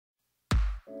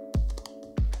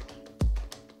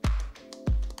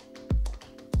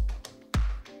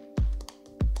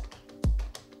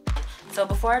So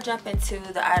before I jump into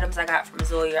the items I got from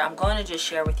Zoya, I'm going to just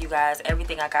share with you guys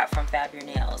everything I got from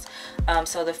Faburnails.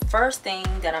 So the first thing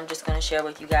that I'm just going to share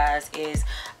with you guys is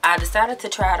I decided to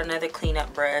try out another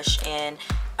cleanup brush, and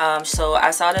so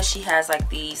I saw that she has like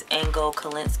these angle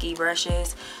Kalista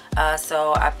brushes.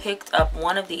 So I picked up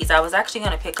one of these. I was actually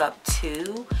going to pick up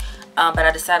two, but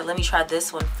I decided let me try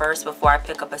this one first before I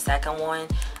pick up a second one.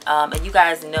 And you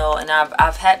guys know, and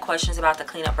I've had questions about the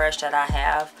cleanup brush that I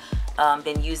have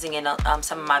been using in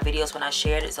some of my videos when I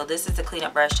shared it. So this is the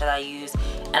cleanup brush that I use,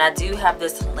 and I do have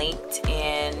this linked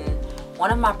in one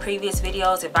of my previous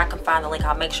videos. If I can find the link,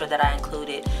 I'll make sure that I include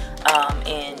it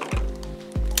in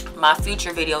my future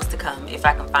videos to come if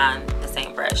I can find the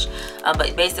same brush.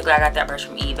 But basically I got that brush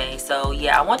from eBay. So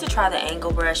yeah, I want to try the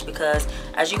angle brush because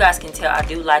as you guys can tell, I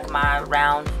do like my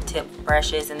round tip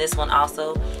brushes, and this one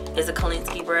also is a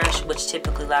Kalista brush, which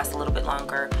typically lasts a little bit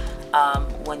longer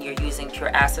when you're using pure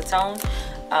acetone.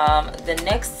 The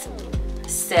next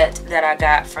set that I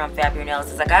got from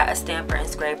Faburnails is I got a stamper and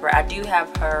scraper. I do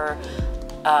have her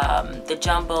the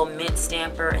jumbo mint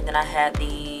stamper, and then I had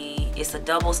it's a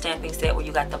double stamping set where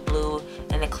you got the blue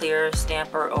and the clear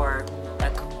stamper, or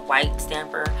like white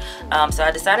stamper. So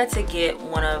I decided to get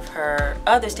one of her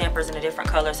other stampers in a different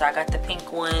color. So I got the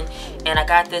pink one, and I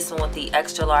got this one with the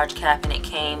extra large cap, and it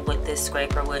came with this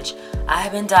scraper, which I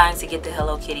have been dying to get the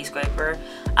Hello Kitty scraper.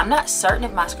 I'm not certain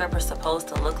if my scraper is supposed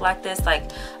to look like this,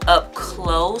 like up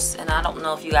close, and I don't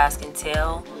know if you guys can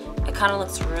tell. It kind of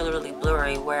looks really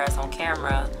blurry, whereas on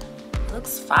camera it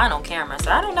looks fine on camera.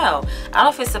 So I don't know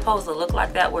if it's supposed to look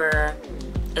like that, where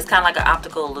it's kind of like an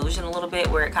optical illusion a little bit,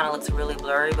 where it kind of looks really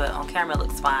blurry, but on camera it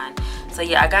looks fine. So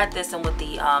yeah, I got this one with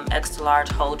the extra large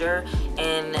holder,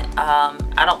 and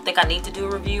I don't think I need to do a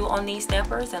review on these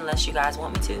stampers unless you guys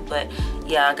want me to, but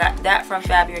yeah, I got that from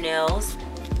Faburnails.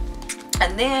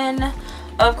 And then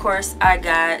of course I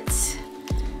got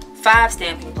 5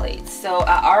 stamping plates. So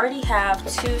I already have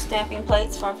 2 stamping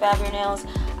plates from Faburnails.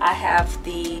 I have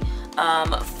the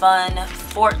Fun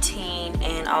 14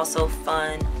 and also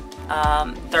Fun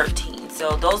 13.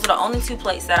 So those are the only 2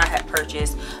 plates that I had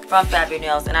purchased from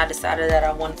Faburnails, and I decided that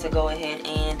I wanted to go ahead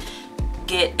and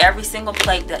get every single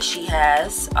plate that she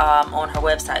has on her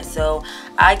website. So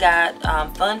I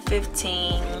got Fun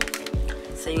 15,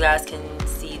 so you guys can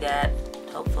see that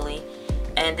hopefully,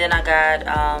 and then I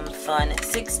got Fun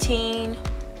 16,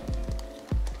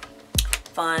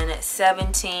 Fun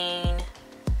 17,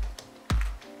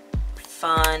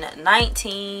 Fun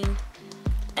 19,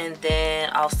 and then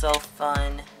also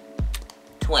Fun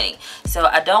 20. So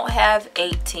I don't have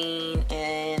 18,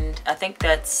 and I think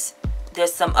there's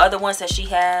some other ones that she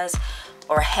has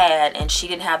or had, and she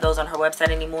didn't have those on her website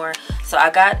anymore. So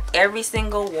I got every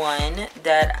single one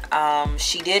that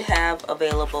she did have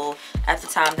available at the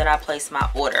time that I placed my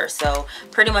order. So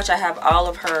pretty much I have all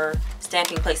of her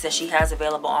stamping plates that she has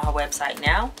available on her website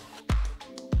now.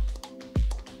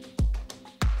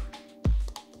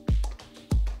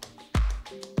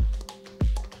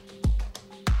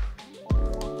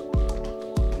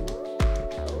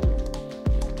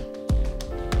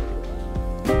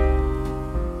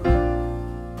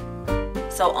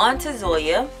 So on to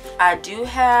Zoya. I do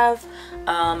have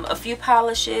a few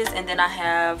polishes, and then I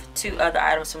have 2 other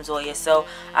items from Zoya. So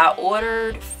I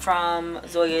ordered from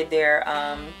Zoya their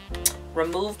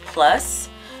Remove Plus,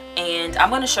 and I'm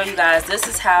going to show you guys. This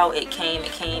is how it came.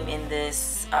 It came in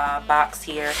this box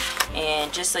here,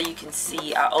 and just so you can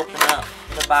see, I open up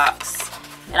the box.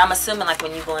 And I'm assuming like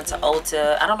when you go into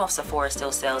Ulta, I don't know if Sephora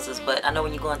still sells this, but I know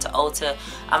when you go into Ulta,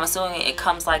 I'm assuming it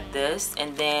comes like this,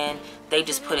 and then they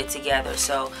just put it together.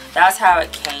 So that's how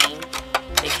it came.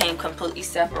 It came completely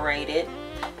separated,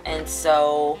 and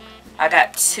so I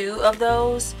got 2 of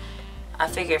those. I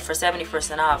figured for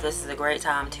 70% off, this is a great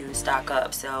time to stock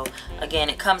up. So again,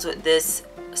 it comes with this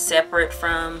separate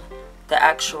from the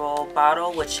actual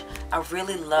bottle, which I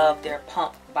really love their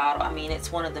pump bottle. I mean,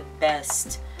 it's one of the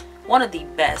best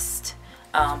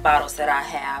bottles that I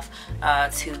have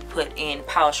to put in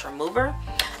polish remover.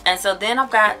 And so then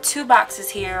I've got 2 boxes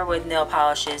here with nail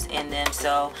polishes in them.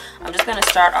 So I'm just going to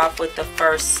start off with the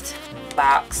first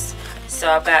box. So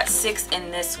I've got 6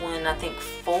 in this one, I think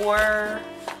 4,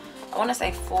 I want to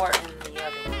say 4 in the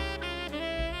other one.